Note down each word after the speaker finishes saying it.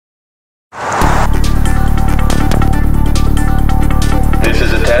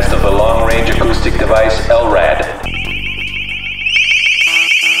long-range-acoustic-device Lrad.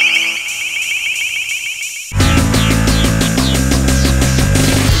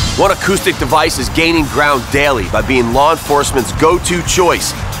 One acoustic device is gaining ground daily by being law enforcement's go-to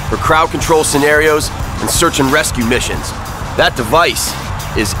choice for crowd control scenarios and search and rescue missions. That device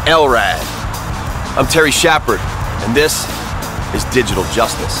is Lrad. I'm Terry Shepard, and this is Digital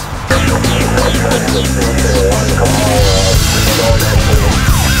Justice.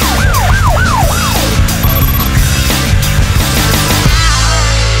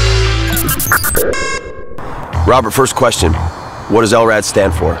 Robert, first question. What does Lrad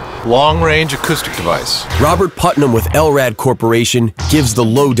stand for? Long-range acoustic device. Robert Putnam with Lrad Corporation gives the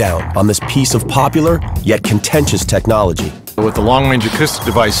lowdown on this piece of popular yet contentious technology. With the long-range acoustic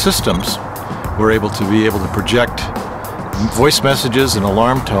device systems, we're able to project voice messages and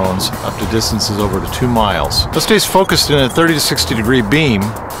alarm tones up to distances over to 2 miles. It stays focused in a 30 to 60 degree beam,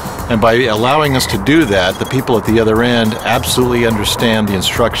 and by allowing us to do that, the people at the other end absolutely understand the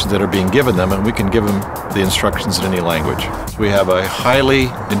instructions that are being given them, and we can give them the instructions in any language. We have a highly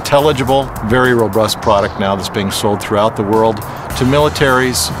intelligible, very robust product now that's being sold throughout the world to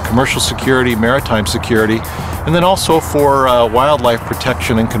militaries, commercial security, maritime security, and then also for wildlife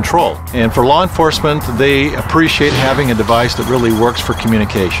protection and control. And for law enforcement, they appreciate having a device that really works for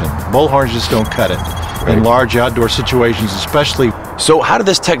communication. Bullhorns just don't cut it. In large outdoor situations especially. So how did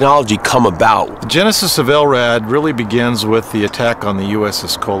this technology come about? The genesis of Lrad really begins with the attack on the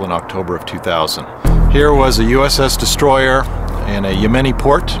USS Cole in October of 2000. Here was a USS destroyer in a Yemeni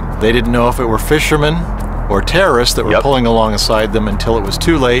port. They didn't know if it were fishermen or terrorists that were pulling alongside them until it was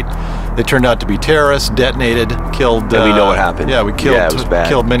too late. They turned out to be terrorists, detonated, killed... And we know what happened. Yeah, we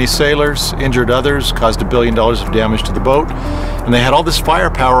killed many sailors, injured others, caused $1 billion of damage to the boat. And they had all this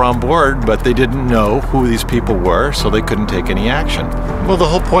firepower on board, but they didn't know who these people were, so they couldn't take any action. Well, the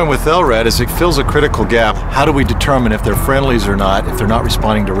whole point with Lrad is it fills a critical gap. How do we determine if they're friendlies or not, if they're not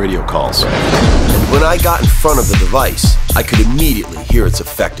responding to radio calls? And when I got in front of the device, I could immediately hear its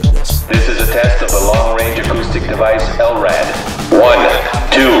effectiveness. This is a test of the long-range acoustic device Lrad. 1,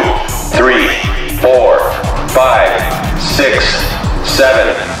 2, 3, 4, 5, 6,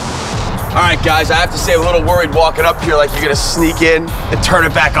 7. All right, guys, I have to say I'm a little worried walking up here like you're gonna sneak in and turn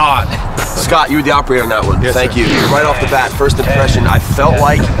it back on. Scott, you were the operator on that one. Yes, Thank sir. you. Right off the bat, first impression, I felt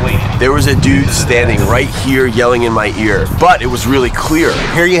like there was a dude standing right here yelling in my ear, but it was really clear.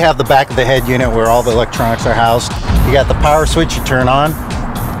 Here you have the back of the head unit where all the electronics are housed. You got the power switch you turn on.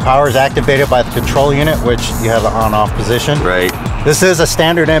 Power is activated by the control unit, which you have an on-off position. Right. This is a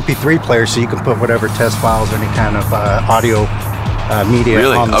standard MP3 player, so you can put whatever test files or any kind of audio media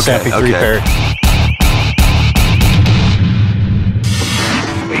on this MP3 player.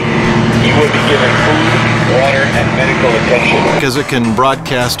 You will be given food, water, and medical attention. Because it can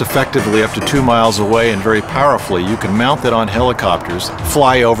broadcast effectively up to 2 miles away and very powerfully, you can mount it on helicopters,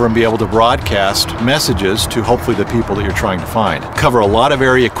 fly over and be able to broadcast messages to hopefully the people that you're trying to find. Cover a lot of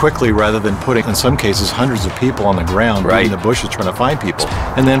area quickly rather than putting, in some cases, hundreds of people on the ground in the bushes trying to find people.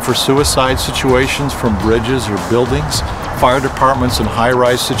 And then for suicide situations from bridges or buildings, fire departments and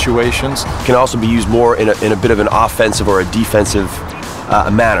high-rise situations. Can also be used more in a bit of an offensive or a defensive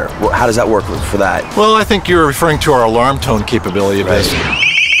manner. How does that work for that? Well, I think you're referring to our alarm tone capability of this.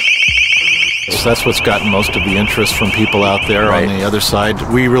 So that's what's gotten most of the interest from people out there on the other side.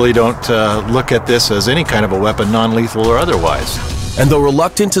 We really don't look at this as any kind of a weapon, non-lethal or otherwise. And though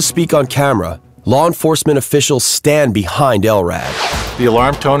reluctant to speak on camera, law enforcement officials stand behind Lrad. The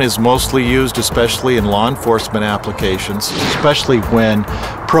alarm tone is mostly used especially in law enforcement applications, especially when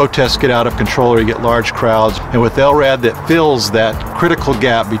protests get out of control or you get large crowds. And with Lrad, that fills that critical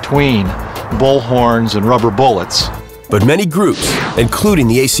gap between bullhorns and rubber bullets. But many groups, including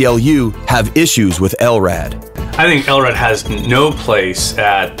the ACLU, have issues with Lrad. I think Lrad has no place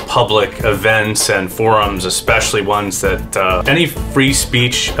at public events and forums, especially ones that any free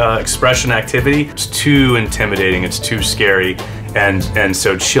speech expression activity is too intimidating, it's too scary, and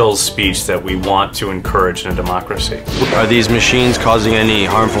so chills speech that we want to encourage in a democracy. Are these machines causing any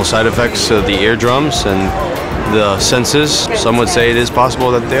harmful side effects to the eardrums and the senses? Some would say it is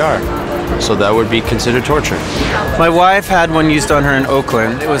possible that they are. So that would be considered torture. My wife had one used on her in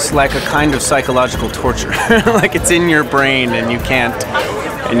Oakland. It was like a kind of psychological torture. Like it's in your brain and you can't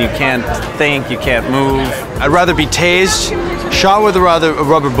think, you can't move. I'd rather be tased, shot with a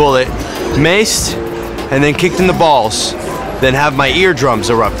rubber bullet, maced, and then kicked in the balls than have my eardrums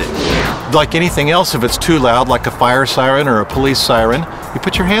erupted. Like anything else, if it's too loud, like a fire siren or a police siren, you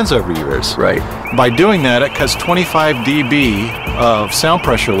put your hands over your ears. Right. By doing that, it cuts 25 dB of sound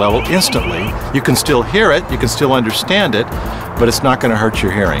pressure level instantly. You can still hear it, you can still understand it, but it's not going to hurt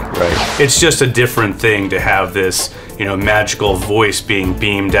your hearing. Right. It's just a different thing to have this, magical voice being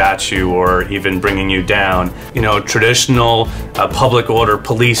beamed at you or even bringing you down. Traditional public order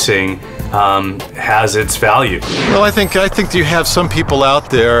policing has its value. Well, I think you have some people out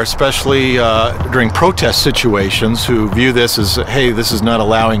there, especially during protest situations, who view this as, hey, this is not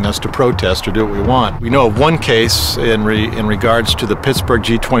allowing us to protest or do what we want. We know of one case in regards to the Pittsburgh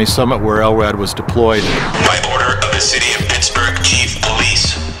G20 summit where Lrad was deployed. By order of the City of Pittsburgh Chief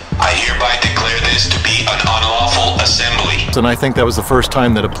Police, I hereby declare this to be an unlawful assembly. And I think that was the first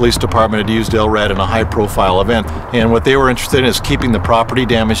time that a police department had used Lrad in a high-profile event. And what they were interested in is keeping the property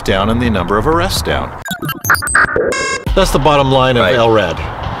damage down and the number of arrests down. That's the bottom line of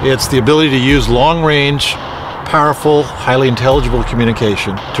Lrad. It's the ability to use long-range, powerful, highly intelligible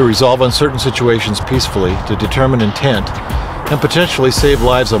communication to resolve uncertain situations peacefully, to determine intent, and potentially save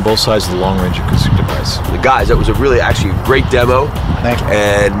lives on both sides of the long-range acoustic device. Guys, that was actually a great demo. Thank you.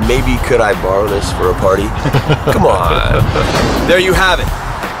 And maybe could I borrow this for a party? Come on. There you have it.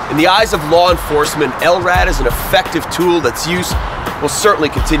 In the eyes of law enforcement, Lrad is an effective tool that's use will certainly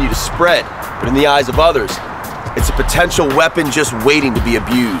continue to spread. But in the eyes of others, it's a potential weapon just waiting to be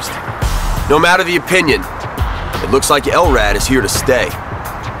abused. No matter the opinion, it looks like Lrad is here to stay.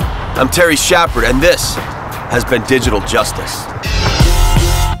 I'm Terry Shepard, and this has been Digital Justice.